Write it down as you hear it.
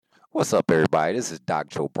What's up, everybody? This is Doc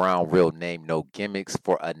Joe Brown, real name, no gimmicks,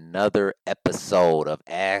 for another episode of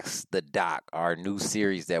Ask the Doc, our new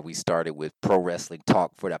series that we started with Pro Wrestling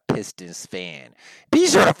Talk for the Pistons fan. Be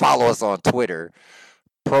sure to follow us on Twitter.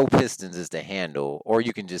 Pro Pistons is the handle, or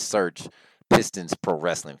you can just search Pistons Pro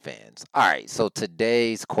Wrestling Fans. All right, so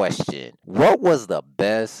today's question: what was the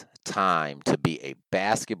best time to be a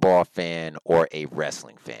basketball fan or a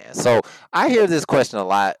wrestling fan? So I hear this question a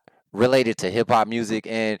lot related to hip hop music,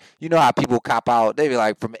 and you know how people cop out. They be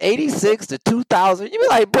like, from '86 to 2000. You be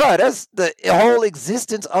like, bruh, that's the whole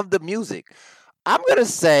existence of the music. I'm gonna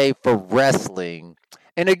say for wrestling,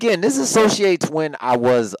 and again, this associates when I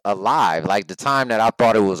was alive, like the time that I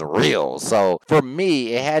thought it was real. So for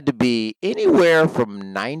me, it had to be anywhere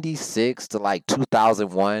from '96 to like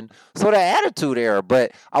 2001. So the Attitude Era,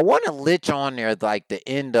 but I want to lich on there like the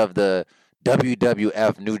end of the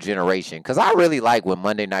WWF New Generation, because I really like when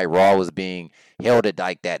Monday Night Raw was being held at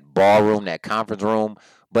like that ballroom, that conference room.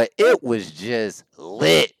 But it was just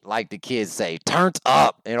lit, like the kids say, turns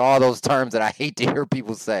up, and all those terms that I hate to hear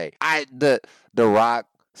people say. The Rock,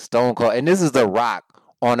 Stone Cold, and this is The Rock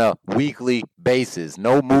on a weekly basis.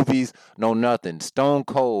 No movies, no nothing. Stone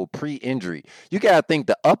Cold, pre-injury. You gotta think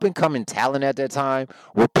the up and coming talent at that time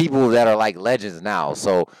were people that are like legends now.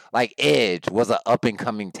 So like Edge was an up and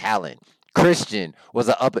coming talent. Christian was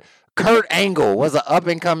a up. Kurt Angle was an up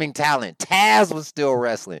and coming talent. Taz was still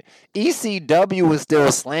wrestling. ECW was still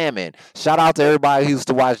slamming. Shout out to everybody who used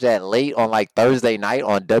to watch that late on like Thursday night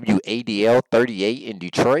on WADL 38 in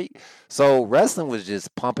Detroit. So wrestling was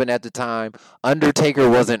just pumping at the time. Undertaker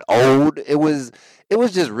wasn't old. It was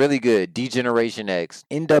just really good. D-Generation X,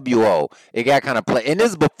 NWO. It got kind of played, and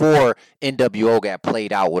this is before NWO got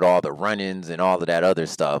played out with all the run-ins and all of that other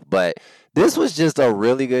stuff. But this was just a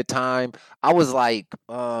really good time. I was like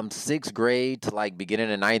sixth grade to like beginning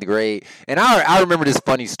of ninth grade. And I remember this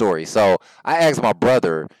funny story. So I asked my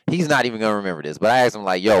brother, he's not even gonna remember this, but I asked him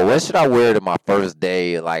like, yo, what should I wear to my first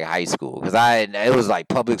day at like high school? Because it was like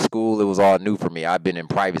public school, it was all new for me. I've been in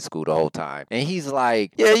private school the whole time. And he's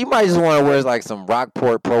like, yeah, you might just want to wear like some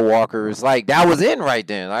Rockport Pro Walkers. Like that was in right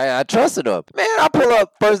then. I trusted him. Man, I pull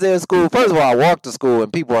up first day of school. First of all, I walk to school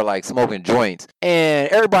and people are like smoking joints. And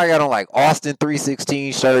everybody got on like Austin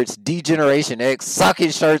 316 shirts, D-Generation X,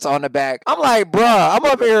 sucking shirts on the back. I'm like, bruh, I'm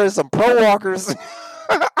up here in some Pro Walkers.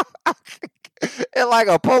 And like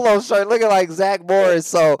a polo shirt looking like Zach Morris.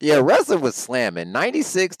 So yeah, wrestling was slamming.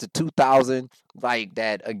 96 to 2000, like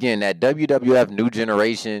that again, that WWF New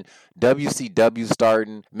Generation, WCW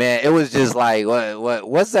starting. Man, it was just like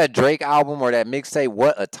what's that Drake album or that mixtape?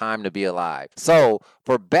 What a Time to Be Alive. So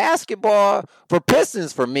for basketball, for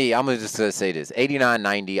Pistons, for me, I'm just gonna say this: 89,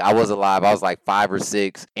 90. I was alive. I was like 5 or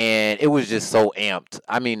 6, and it was just so amped.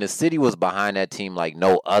 I mean, the city was behind that team like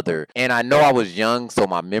no other. And I know I was young, so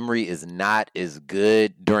my memory is not as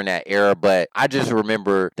good during that era. But I just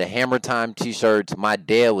remember the Hammer Time T-shirts. My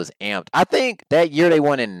dad was amped. I think that year they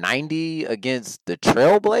won in 90 against the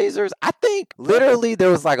Trailblazers. I think literally there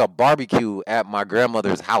was like a barbecue at my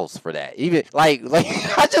grandmother's house for that. Even like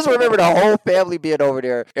I just remember the whole family being over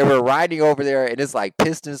there, and we're riding over there, and it's like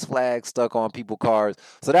Pistons flags stuck on people's cars.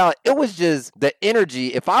 So that it was just the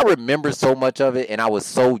energy. If I remember so much of it and I was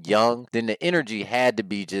so young, then the energy had to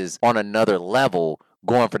be just on another level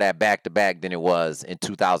going for that back-to-back than it was in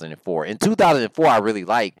 2004. In 2004, I really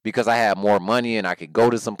liked because I had more money and I could go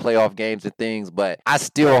to some playoff games and things, but I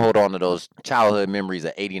still hold on to those childhood memories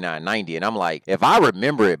of 89, 90, and I'm like, if I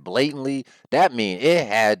remember it blatantly, that means it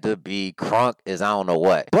had to be crunk as I don't know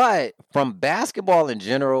what. But from basketball in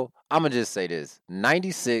general, I'm going to just say this,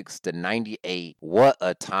 96 to 98, what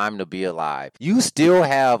a time to be alive. You still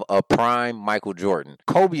have a prime Michael Jordan.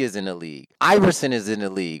 Kobe is in the league. Iverson is in the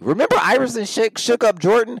league. Remember Iverson shook up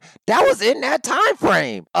Jordan? That was in that time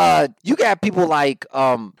frame. You got people like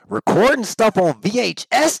recording stuff on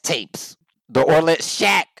VHS tapes. The Orlet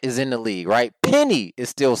Shaq is in the league, right? Penny is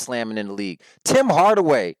still slamming in the league. Tim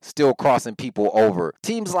Hardaway still crossing people over.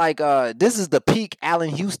 Teams like this is the peak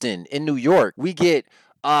Allen Houston in New York. We get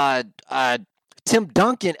Tim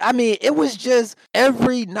Duncan. I mean, it was just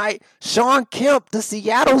every night. Sean Kemp, the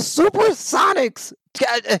Seattle Supersonics.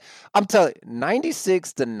 I'm telling you,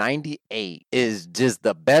 96 to 98 is just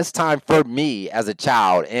the best time for me as a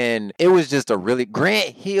child. And it was just a really Grant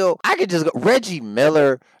Hill. I could just go Reggie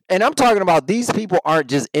Miller. And I'm talking about these people aren't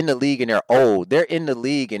just in the league and they're old. They're in the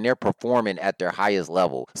league and they're performing at their highest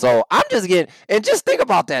level. So I'm just getting, and just think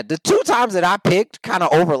about that. The two times that I picked kind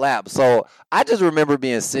of overlap. So I just remember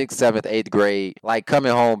being 6th, 7th, 8th grade, like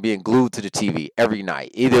coming home, being glued to the TV every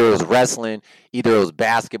night. Either it was wrestling, either it was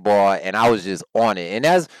basketball, and I was just on it. it. And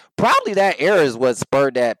that's probably that era is what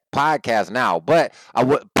spurred that podcast now. But I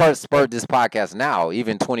would spurred this podcast now,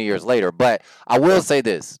 even 20 years later. But I will say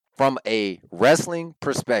this from a wrestling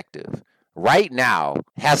perspective, right now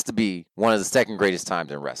has to be one of the second greatest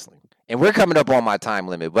times in wrestling. And we're coming up on my time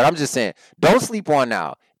limit, but I'm just saying, don't sleep on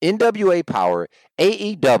now. NWA Power,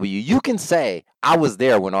 AEW, you can say I was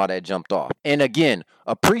there when all that jumped off. And again,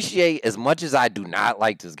 appreciate as much as I do not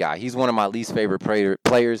like this guy. He's one of my least favorite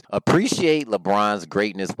players. Appreciate LeBron's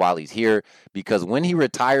greatness while he's here, because when he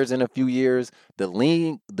retires in a few years, the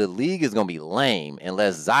league is going to be lame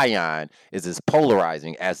unless Zion is as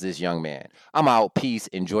polarizing as this young man. I'm out. Peace.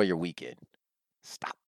 Enjoy your weekend. Stop.